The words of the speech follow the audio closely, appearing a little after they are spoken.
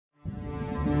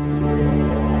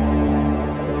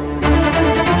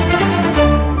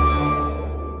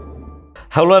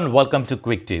Hello and welcome to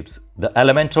Quick Tips, the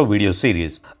Elementor video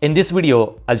series. In this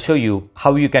video, I'll show you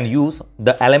how you can use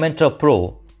the Elementor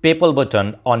Pro PayPal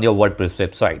button on your WordPress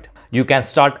website. You can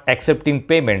start accepting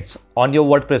payments on your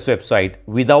WordPress website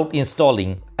without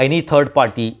installing any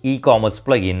third-party e-commerce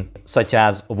plugin such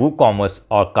as WooCommerce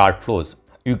or Cartflows.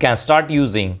 You can start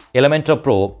using Elementor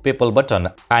Pro PayPal button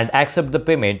and accept the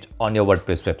payment on your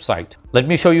WordPress website. Let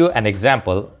me show you an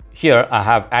example. Here I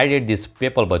have added this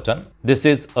PayPal button. This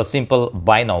is a simple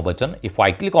buy now button. If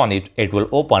I click on it, it will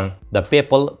open the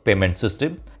PayPal payment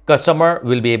system. Customer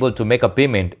will be able to make a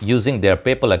payment using their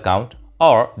PayPal account,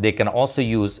 or they can also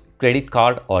use credit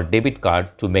card or debit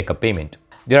card to make a payment.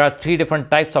 There are three different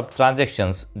types of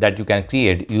transactions that you can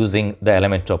create using the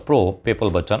Elementor Pro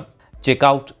PayPal button: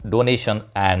 checkout, donation,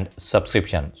 and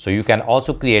subscription. So you can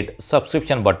also create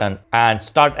subscription button and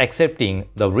start accepting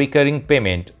the recurring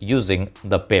payment using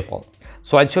the PayPal.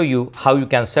 So I'll show you how you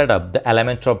can set up the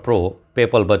Elementor Pro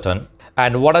PayPal button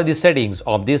and what are the settings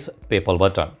of this PayPal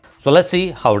button. So let's see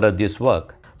how does this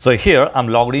work. So here I'm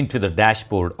logged into the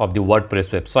dashboard of the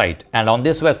WordPress website, and on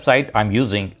this website I'm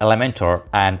using Elementor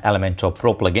and Elementor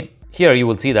Pro plugin. Here you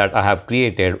will see that I have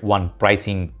created one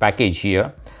pricing package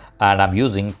here, and I'm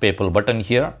using PayPal button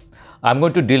here. I'm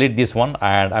going to delete this one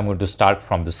and I'm going to start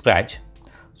from the scratch.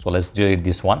 So let's delete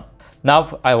this one.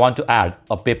 Now I want to add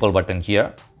a PayPal button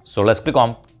here. So let's click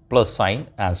on plus sign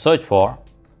and search for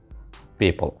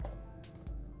PayPal.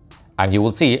 And you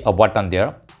will see a button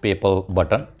there, PayPal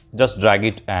button. Just drag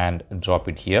it and drop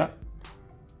it here.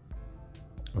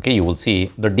 Okay, you will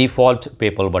see the default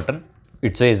PayPal button.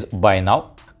 It says buy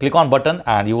now. Click on button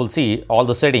and you will see all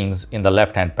the settings in the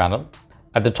left hand panel.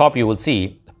 At the top, you will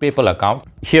see PayPal account.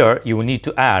 Here, you will need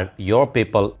to add your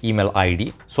PayPal email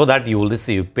ID so that you will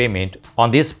receive payment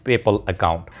on this PayPal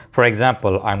account. For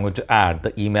example, I'm going to add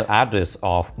the email address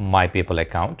of my PayPal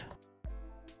account.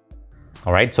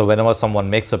 All right, so whenever someone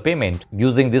makes a payment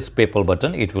using this PayPal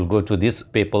button, it will go to this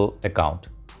PayPal account.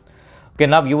 Okay,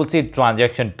 now you will see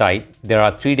transaction type. There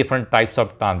are three different types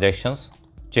of transactions: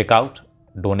 checkout,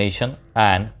 donation,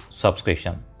 and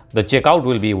subscription. The checkout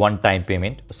will be one-time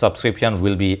payment. Subscription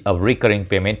will be a recurring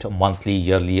payment, monthly,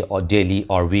 yearly, or daily,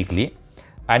 or weekly.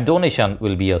 And donation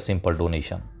will be a simple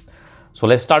donation. So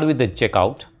let's start with the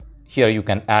checkout. Here you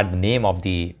can add the name of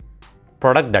the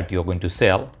product that you're going to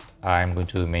sell. I'm going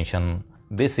to mention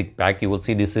basic pack. You will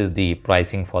see this is the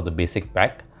pricing for the basic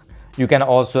pack. You can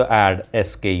also add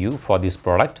SKU for this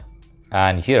product.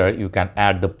 And here you can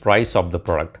add the price of the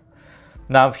product.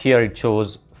 Now here it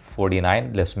shows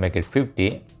 49. Let's make it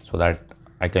 50. So that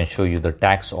I can show you the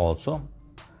tax also.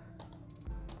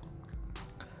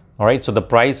 All right, so the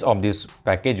price of this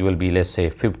package will be, let's say,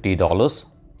 $50.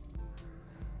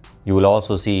 You will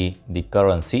also see the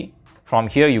currency. From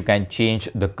here, you can change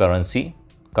the currency.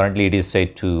 Currently, it is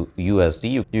set to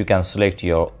USD. You can select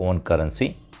your own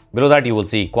currency. Below that, you will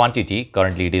see quantity.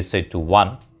 Currently, it is set to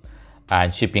 1.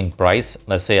 And shipping price.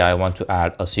 Let's say I want to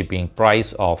add a shipping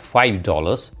price of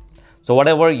 $5. So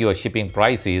whatever your shipping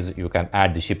price is, you can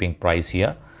add the shipping price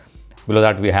here. Below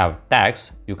that we have tax.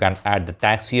 You can add the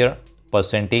tax here,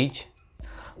 percentage.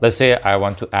 Let's say I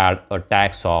want to add a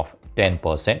tax of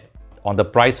 10%. On the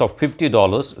price of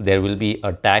 $50, there will be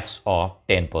a tax of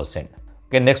 10%.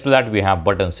 Okay, next to that we have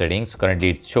button settings.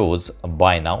 Currently it shows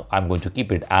buy now. I'm going to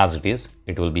keep it as it is.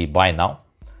 It will be buy now.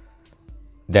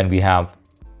 Then we have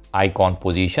icon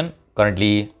position.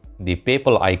 Currently the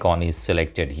PayPal icon is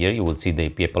selected here. You will see the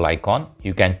PayPal icon.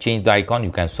 You can change the icon. You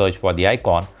can search for the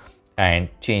icon and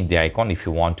change the icon if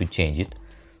you want to change it.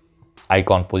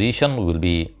 Icon position will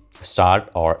be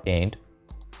start or end.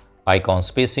 Icon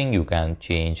spacing, you can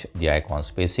change the icon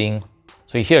spacing.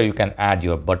 So here you can add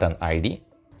your button ID.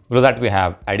 Below that we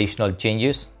have additional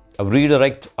changes, a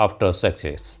redirect after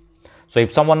success. So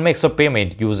if someone makes a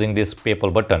payment using this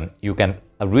PayPal button, you can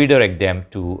redirect them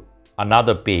to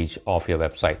another page of your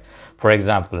website. For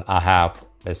example, I have,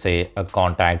 let's say, a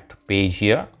contact page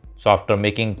here. So after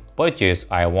making purchase,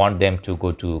 I want them to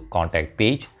go to contact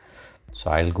page.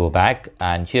 So I'll go back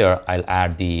and here I'll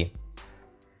add the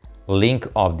link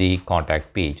of the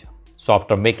contact page. So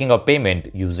after making a payment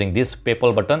using this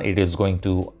PayPal button, it is going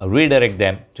to redirect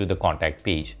them to the contact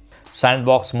page.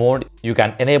 Sandbox mode, you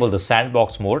can enable the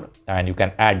sandbox mode and you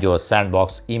can add your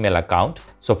sandbox email account.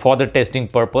 So for the testing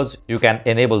purpose, you can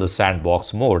enable the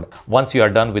sandbox mode. Once you are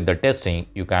done with the testing,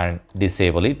 you can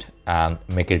disable it and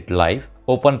make it live.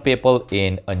 Open PayPal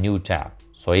in a new tab.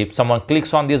 So if someone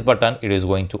clicks on this button, it is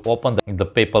going to open the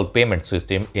PayPal payment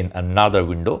system in another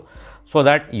window so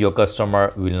that your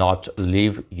customer will not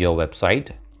leave your website.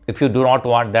 If you do not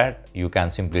want that, you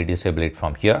can simply disable it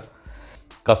from here.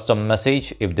 custom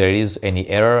message. If there is any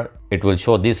error, it will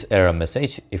show this error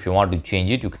message. If you want to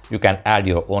change it, you can add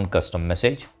your own custom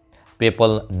message.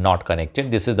 PayPal not connected.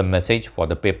 This is the message for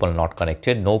the PayPal not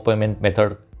connected. No payment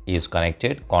method is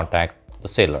connected. Contact the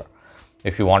seller.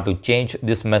 If you want to change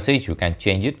this message, you can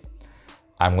change it.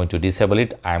 I'm going to disable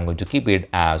it. I'm going to keep it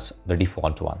as the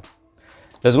default one.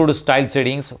 Let's go to style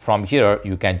settings. From here,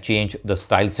 you can change the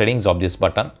style settings of this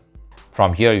button.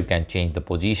 From here, you can change the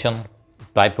position.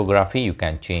 Typography, you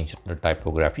can change the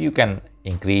typography. You can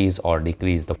increase or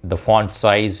decrease the font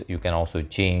size. You can also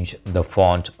change the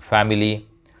font family,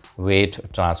 weight,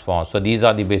 transform. So these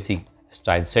are the basic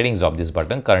style settings of this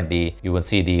button. Currently, you will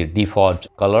see the default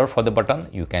color for the button.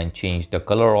 You can change the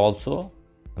color also.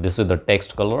 This is the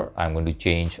text color. I'm going to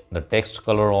change the text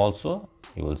color also.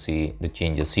 You will see the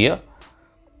changes here.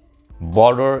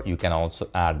 Border, you can also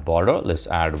add border. Let's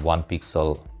add 1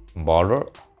 pixel border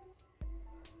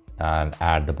and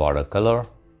add the border color.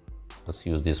 Let's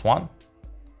use this one.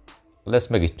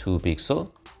 Let's make it 2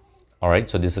 pixel. All right,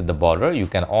 so this is the border. You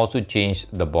can also change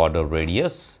the border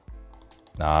radius.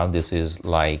 Now this is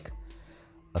like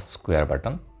a square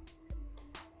button.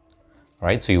 All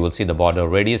right, so you will see the border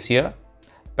radius here.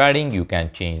 Padding, you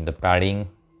can change the padding.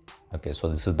 Okay, so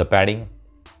this is the padding.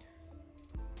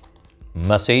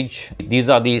 Message, these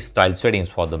are the style settings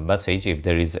for the message. If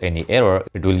there is any error,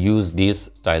 it will use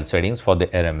these style settings for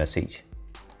the error message.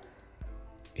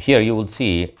 Here you will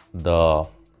see the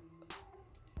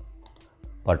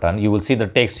button. You will see the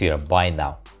text here, buy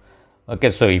now.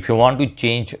 Okay, so if you want to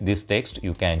change this text,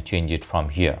 you can change it from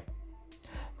here.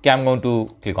 Okay, I'm going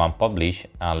to click on publish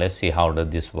and let's see how does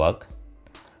this work.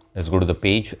 Let's go to the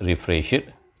page, refresh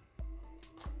it.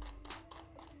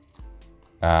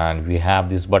 And we have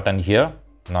this button here.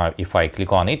 Now, if I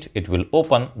click on it, it will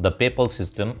open the PayPal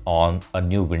system on a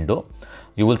new window.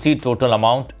 You will see total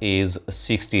amount is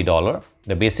 $60.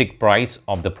 The basic price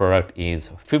of the product is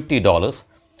 $50.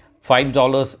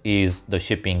 $5 is the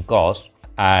shipping cost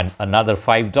and another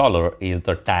 $5 is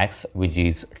the tax, which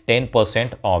is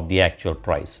 10% of the actual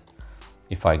price.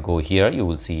 If I go here, you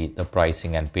will see the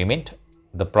pricing and payment.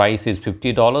 The price is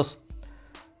 $50.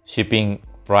 Shipping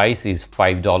price is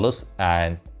 $5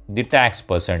 and the tax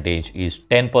percentage is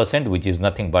 10%, which is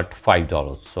nothing but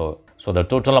 $5. So the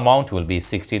total amount will be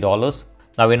 $60.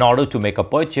 Now, in order to make a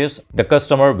purchase, the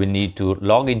customer will need to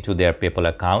log into their PayPal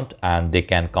account and they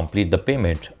can complete the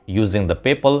payment using the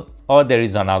PayPal, or there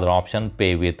is another option,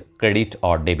 pay with credit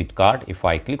or debit card. If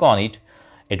I click on it,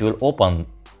 it will open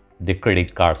the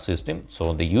credit card system.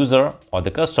 So the user or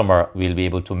the customer will be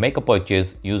able to make a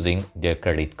purchase using their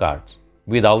credit cards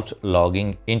without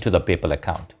logging into the PayPal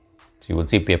account. So you will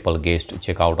see PayPal guest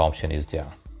checkout option is there.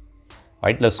 All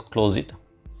right, let's close it.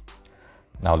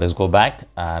 Now let's go back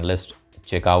and let's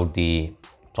check out the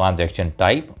transaction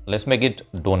type. Let's make it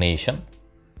donation.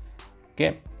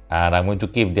 Okay, and I'm going to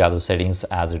keep the other settings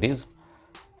as it is.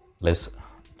 Let's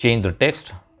change the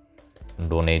text,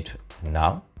 donate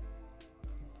now.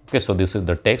 Okay, so this is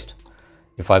the text.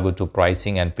 If I go to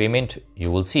pricing and payment,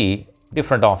 you will see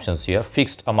different options here,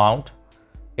 fixed amount,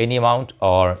 any amount,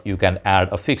 or you can add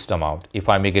a fixed amount. If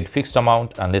I make it fixed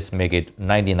amount and let's make it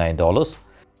 $99,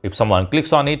 if someone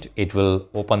clicks on it, it will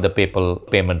open the PayPal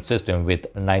payment system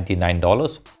with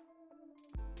 $99.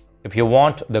 If you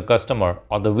want the customer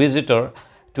or the visitor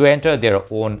to enter their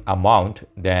own amount,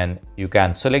 then you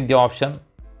can select the option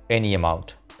any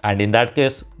amount. And in that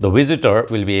case, the visitor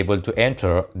will be able to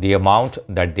enter the amount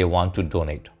that they want to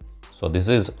donate. So this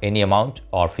is any amount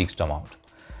or fixed amount.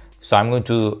 So I'm going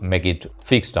to make it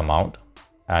fixed amount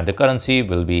and the currency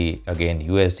will be again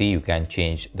USD. You can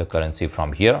change the currency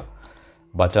from here.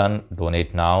 Button,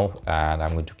 donate now, and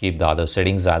I'm going to keep the other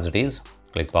settings as it is.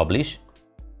 Click publish.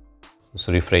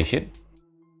 So refresh it.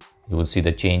 You will see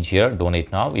the change here, donate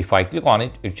now. If I click on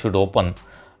it, it should open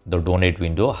the donate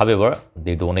window. However,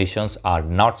 the donations are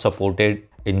not supported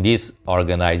in these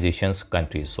organizations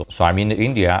countries. So I'm in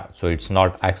India, so it's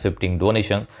not accepting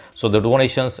donation. So the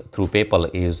donations through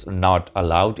PayPal is not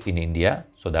allowed in India.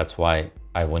 So that's why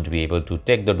I won't be able to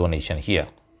take the donation here.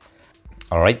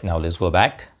 All right, now let's go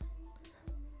back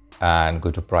and go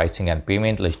to pricing and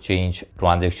payment. Let's change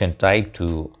transaction type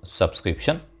to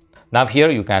subscription. Now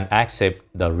here you can accept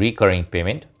the recurring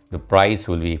payment. The price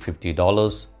will be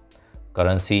 $50.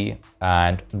 Currency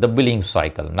and the billing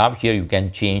cycle. Now here you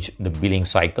can change the billing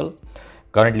cycle.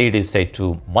 Currently it is set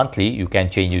to monthly. You can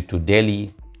change it to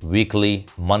daily, weekly,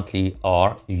 monthly,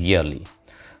 or yearly.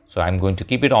 So I'm going to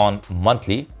keep it on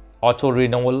monthly. Auto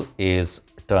renewal is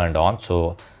turned on,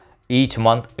 so each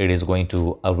month it is going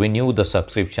to renew the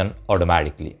subscription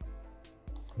automatically.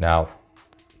 Now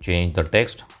change the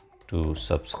text to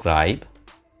subscribe.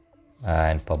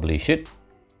 and publish it.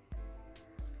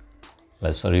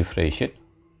 Let's refresh it.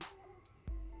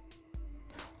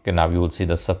 Okay, now you will see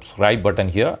the subscribe button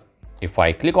here. If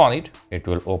I click on it, it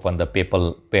will open the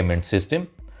PayPal payment system.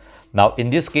 Now in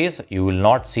this case, you will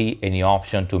not see any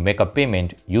option to make a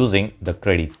payment using the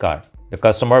credit card. The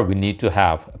customer will need to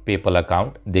have a PayPal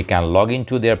account. They can log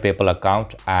into their PayPal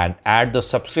account and add the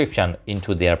subscription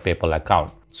into their PayPal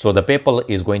account. So the PayPal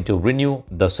is going to renew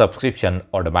the subscription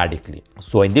automatically.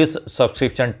 So in this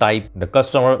subscription type, the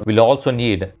customer will also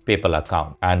need PayPal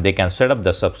account and they can set up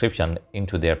the subscription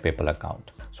into their PayPal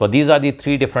account. So these are the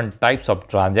three different types of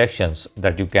transactions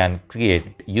that you can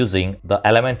create using the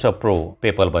Elementor Pro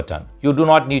PayPal button. You do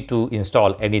not need to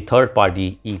install any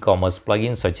third-party e-commerce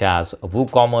plugins such as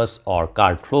WooCommerce or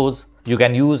CardFlows. You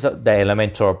can use the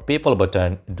Elementor PayPal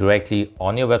button directly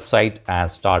on your website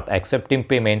and start accepting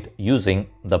payment using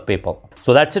the PayPal.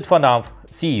 So that's it for now.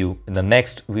 See you in the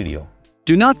next video.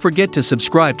 Do not forget to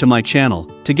subscribe to my channel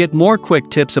to get more quick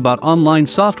tips about online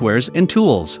softwares and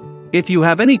tools. If you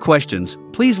have any questions,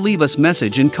 please leave us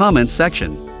message in comments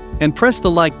section. And press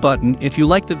the like button if you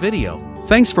like the video.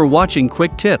 Thanks for watching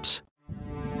Quick Tips.